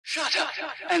Shut up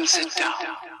and sit down.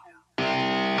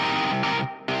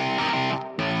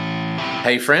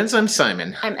 Hey friends, I'm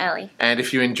Simon. I'm Ellie. And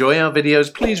if you enjoy our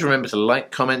videos, please remember to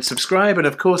like, comment, subscribe, and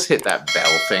of course hit that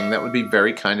bell thing. That would be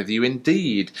very kind of you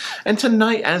indeed. And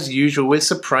tonight, as usual, we're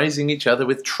surprising each other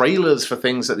with trailers for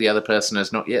things that the other person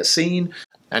has not yet seen,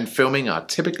 and filming our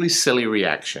typically silly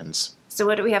reactions. So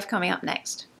what do we have coming up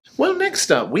next? Well,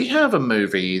 next up, we have a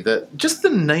movie that, just the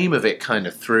name of it kind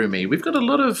of threw me. We've got a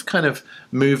lot of kind of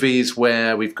movies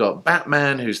where we've got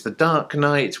Batman, who's the Dark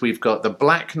Knight, we've got the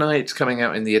Black Knight coming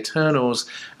out in the Eternals,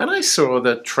 and I saw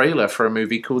the trailer for a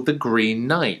movie called The Green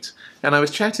Knight. And I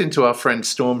was chatting to our friend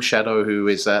Storm Shadow, who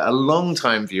is a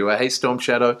long-time viewer. Hey, Storm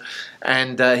Shadow.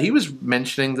 And he was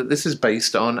mentioning that this is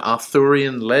based on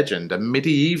Arthurian legend, a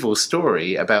medieval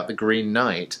story about the Green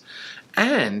Knight.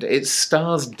 And it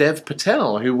stars Dev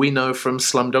Patel, who we know from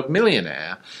Slumdog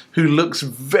Millionaire, who looks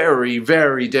very,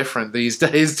 very different these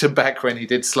days to back when he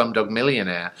did Slumdog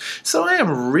Millionaire. So I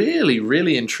am really,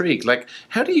 really intrigued. Like,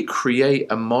 how do you create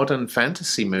a modern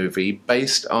fantasy movie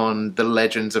based on the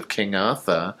legends of King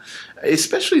Arthur?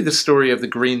 Especially the story of the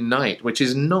Green Knight, which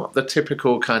is not the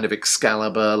typical kind of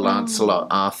Excalibur, Lancelot,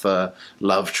 Arthur,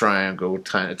 love triangle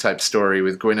type story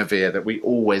with Guinevere that we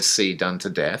always see done to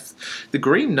death. The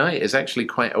Green Knight is actually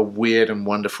quite a weird and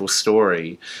wonderful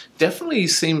story. Definitely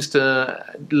seems to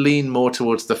lean more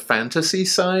towards the fantasy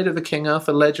side of the King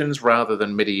Arthur legends rather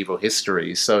than medieval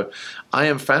history. So I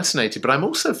am fascinated, but I'm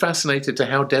also fascinated to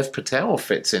how Dev Patel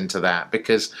fits into that,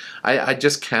 because I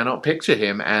just cannot picture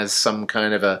him as some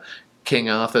kind of a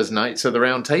King Arthur's Knights of the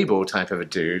Round Table type of a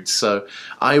dude. So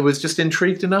I was just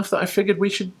intrigued enough that I figured we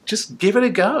should just give it a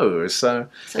go. So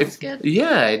Sounds good.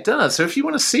 Yeah, it does. So if you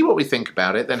want to see what we think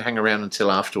about it, then hang around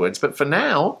until afterwards. But for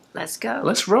now, Let's go.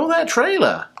 let's roll that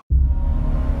trailer.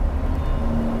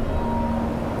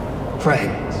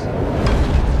 Friends,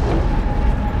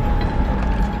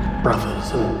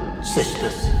 brothers and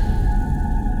sisters,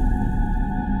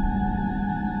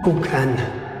 who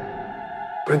can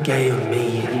regale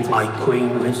me and my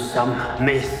queen with some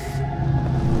myth?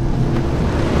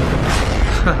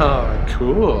 Oh,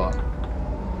 cool.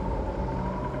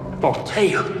 Or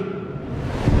tale?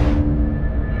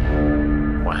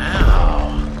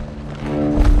 Wow.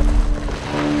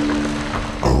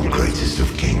 O greatest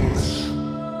of kings,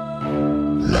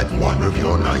 let one of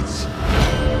your knights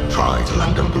try to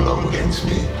land a blow against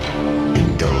me.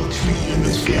 Indulge me in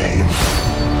this game.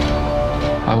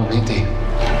 I will meet thee.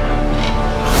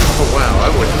 Oh, wow, I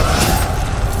wouldn't.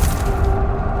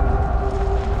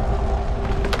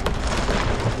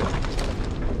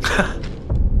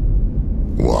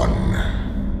 One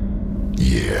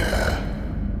year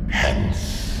hence.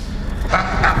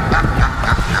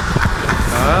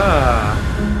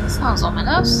 Sounds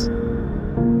ominous.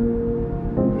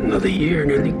 Another year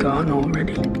nearly gone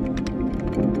already.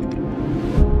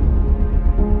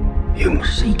 You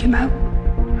must seek him out.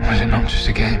 Was it not just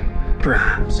a game?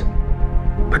 Perhaps,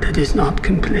 but it is not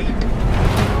complete.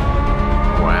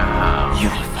 Wow.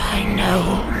 You'll find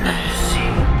no mercy,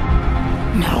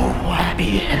 no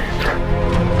happy end.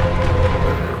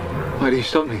 Why do you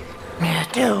stop me? Mere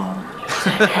doom is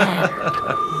at hand.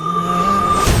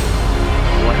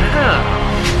 Wow.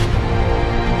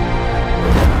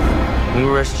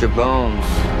 You rest your bones.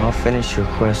 I'll finish your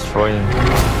quest for you.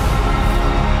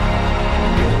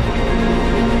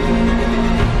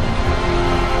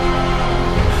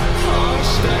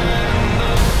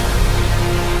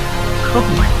 Oh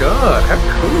my god, how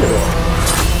cool.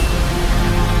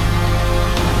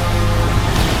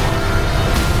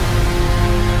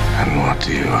 And what do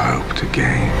you hope to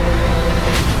gain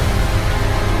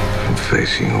from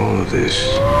facing all of this?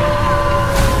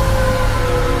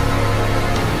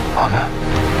 Honor.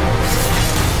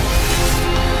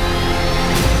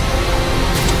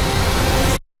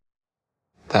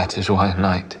 That is why a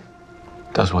knight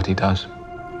does what he does.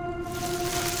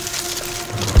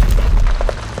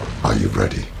 Are you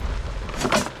ready?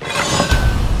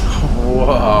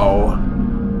 Whoa.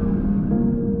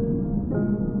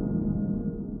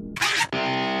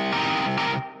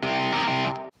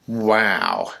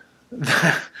 Wow.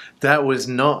 That was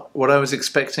not what I was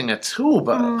expecting at all,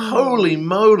 but holy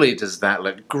moly does that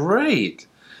look great.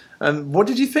 What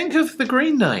did you think of The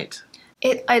Green Knight?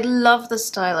 I love the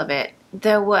style of it.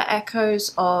 There were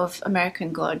echoes of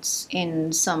American Gods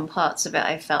in some parts of it,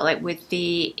 I felt, like with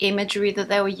the imagery that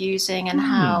they were using and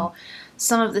how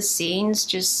some of the scenes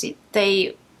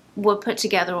they were put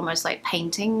together almost like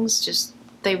paintings.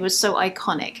 They were so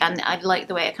iconic, and I liked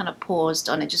the way it kind of paused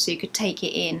on it just so you could take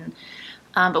it in.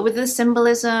 But with the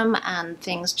symbolism and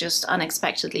things just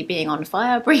unexpectedly being on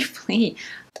fire briefly,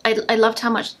 I loved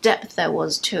how much depth there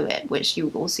was to it, which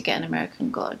you also get in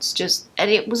American Gods.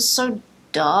 And it was so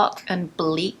dark and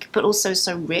bleak, but also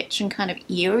so rich and kind of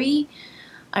eerie.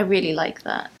 I really like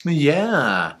that.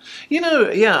 Yeah.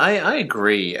 I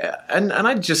agree. And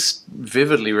I just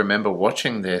vividly remember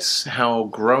watching this, how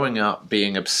growing up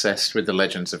being obsessed with the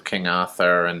legends of King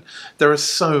Arthur, and there are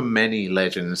so many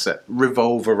legends that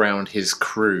revolve around his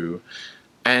crew,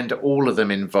 and all of them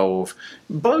involve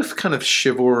both kind of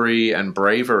chivalry and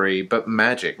bravery, but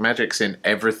magic. Magic's in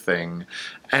everything.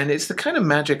 And it's the kind of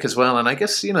magic as well, and I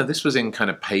guess, this was in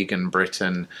kind of pagan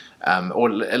Britain,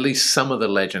 or at least some of the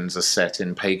legends are set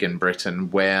in pagan Britain,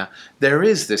 where there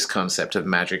is this concept of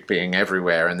magic being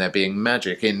everywhere, and there being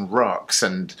magic in rocks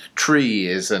and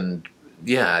trees and,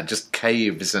 just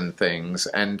caves and things.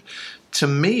 And to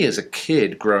me, as a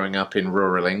kid growing up in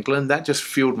rural England, that just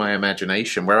fueled my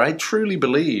imagination, where I truly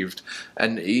believed,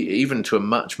 and even to a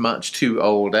much, much too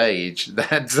old age,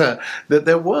 that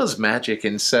there was magic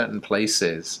in certain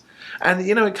places. And,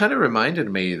 it kind of reminded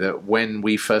me that when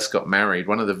we first got married,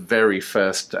 one of the very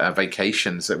first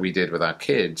vacations that we did with our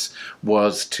kids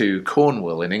was to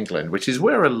Cornwall in England, which is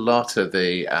where a lot of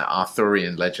the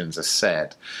Arthurian legends are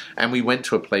set. And we went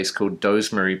to a place called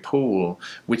Dowsbury Pool,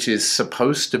 which is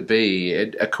supposed to be,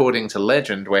 according to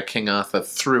legend, where King Arthur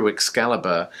threw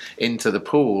Excalibur into the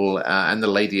pool and the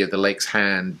Lady of the Lake's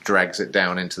hand drags it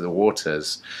down into the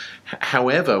waters.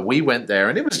 However, we went there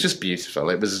and it was just beautiful.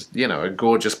 It was, a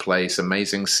gorgeous place,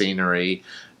 amazing scenery,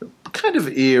 kind of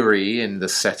eerie in the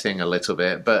setting a little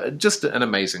bit, but just an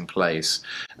amazing place.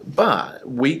 But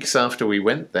weeks after we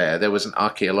went there was an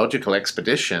archaeological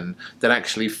expedition that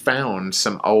actually found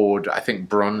some old, I think,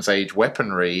 Bronze Age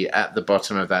weaponry at the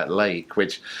bottom of that lake,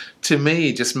 which to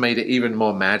me just made it even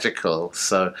more magical.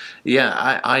 So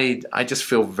yeah, I just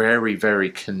feel very, very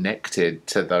connected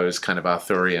to those kind of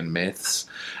Arthurian myths.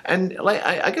 And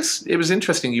I guess it was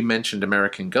interesting you mentioned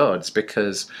American Gods,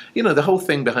 because, the whole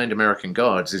thing behind American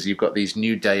Gods is you've got these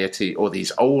new deity, or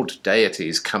these old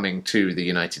deities coming to the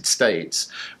United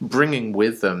States, bringing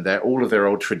with them all of their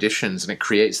old traditions, and it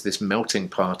creates this melting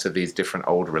pot of these different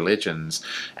old religions.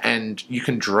 And you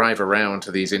can drive around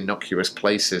to these innocuous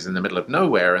places in the middle of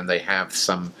nowhere, and they have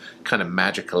some kind of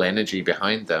magical energy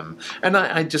behind them. And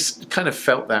I just kind of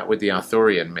felt that with the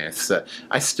Arthurian myths, that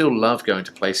I still love going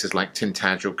to places like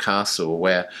Tintagel Castle,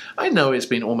 where I know it's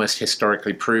been almost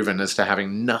historically proven as to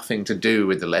having nothing to do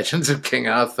with the legends of King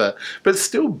Arthur, but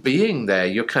still being there,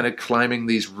 you're kind of climbing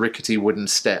these rickety wooden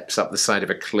steps up the side of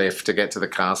a cliff to get to the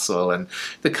castle, and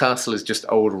the castle is just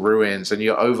old ruins, and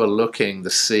you're overlooking the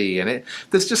sea, and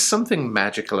there's just something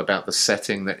magical about the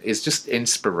setting that is just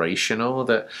inspirational,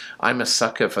 that I'm a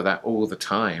sucker for that all the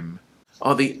time.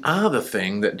 Oh, the other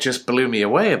thing that just blew me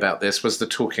away about this was the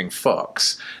talking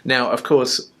fox. Now, of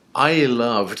course, I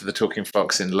loved the talking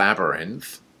fox in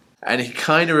Labyrinth, and he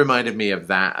kind of reminded me of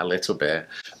that a little bit.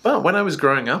 But when I was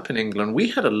growing up in England, we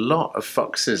had a lot of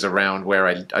foxes around where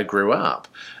I grew up,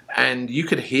 and you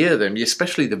could hear them,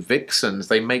 especially the vixens.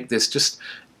 They make this just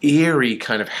eerie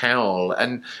kind of howl,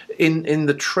 and in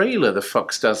the trailer the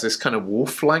fox does this kind of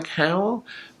wolf-like howl,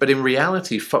 but in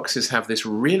reality foxes have this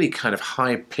really kind of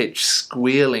high-pitched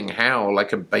squealing howl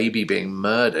like a baby being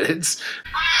murdered.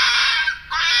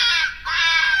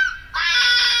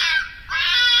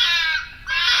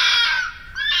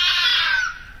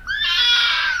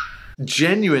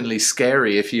 Genuinely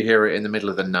scary if you hear it in the middle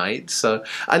of the night. So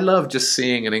I love just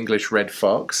seeing an English red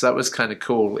fox. That was kind of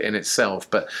cool in itself,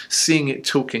 but seeing it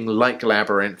talking like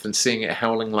Labyrinth and seeing it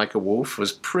howling like a wolf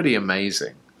was pretty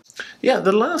amazing. Yeah,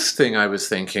 the last thing I was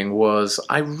thinking was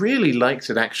I really liked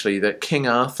it actually that King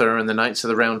Arthur and the Knights of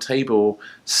the Round Table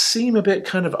seem a bit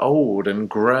kind of old and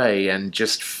grey and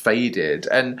just faded,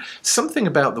 and something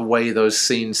about the way those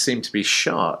scenes seem to be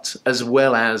shot, as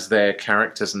well as their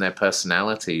characters and their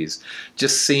personalities,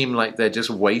 just seem like they're just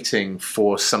waiting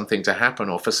for something to happen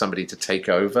or for somebody to take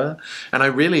over. And I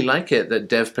really like it that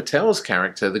Dev Patel's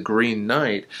character, the Green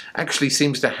Knight, actually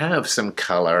seems to have some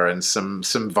colour and some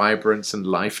vibrance and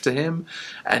life to him.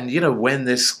 And when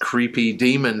this creepy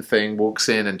demon thing walks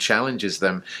in and challenges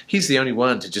them, he's the only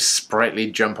one to just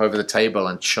sprightly jump over the table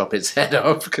and chop its head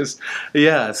off.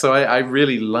 So I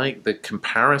really like the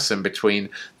comparison between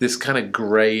this kind of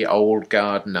grey old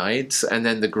guard knight and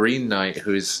then the Green Knight,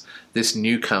 who's this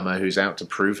newcomer who's out to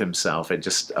prove himself. It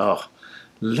just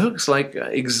looks like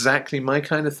exactly my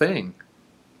kind of thing.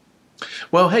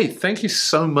 Well, hey, thank you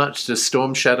so much to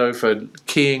Storm Shadow for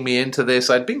keying me into this.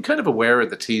 I'd been kind of aware of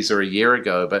the teaser a year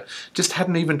ago, but just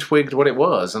hadn't even twigged what it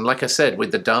was. And like I said,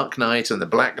 with the Dark Knight and the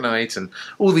Black Knight and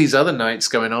all these other knights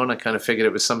going on, I kind of figured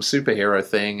it was some superhero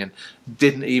thing and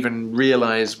didn't even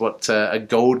realize what a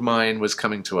gold mine was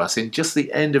coming to us in just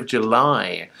the end of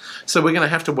July. So we're going to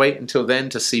have to wait until then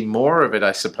to see more of it,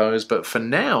 I suppose. But for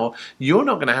now, you're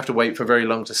not going to have to wait for very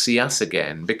long to see us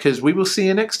again, because we will see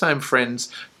you next time,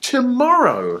 friends,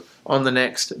 tomorrow on the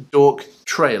next Dork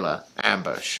Trailer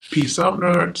Ambush. Peace out,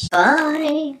 nerds.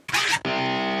 Bye.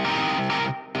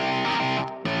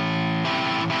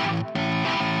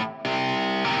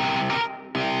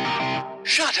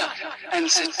 Shut up and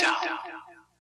sit down.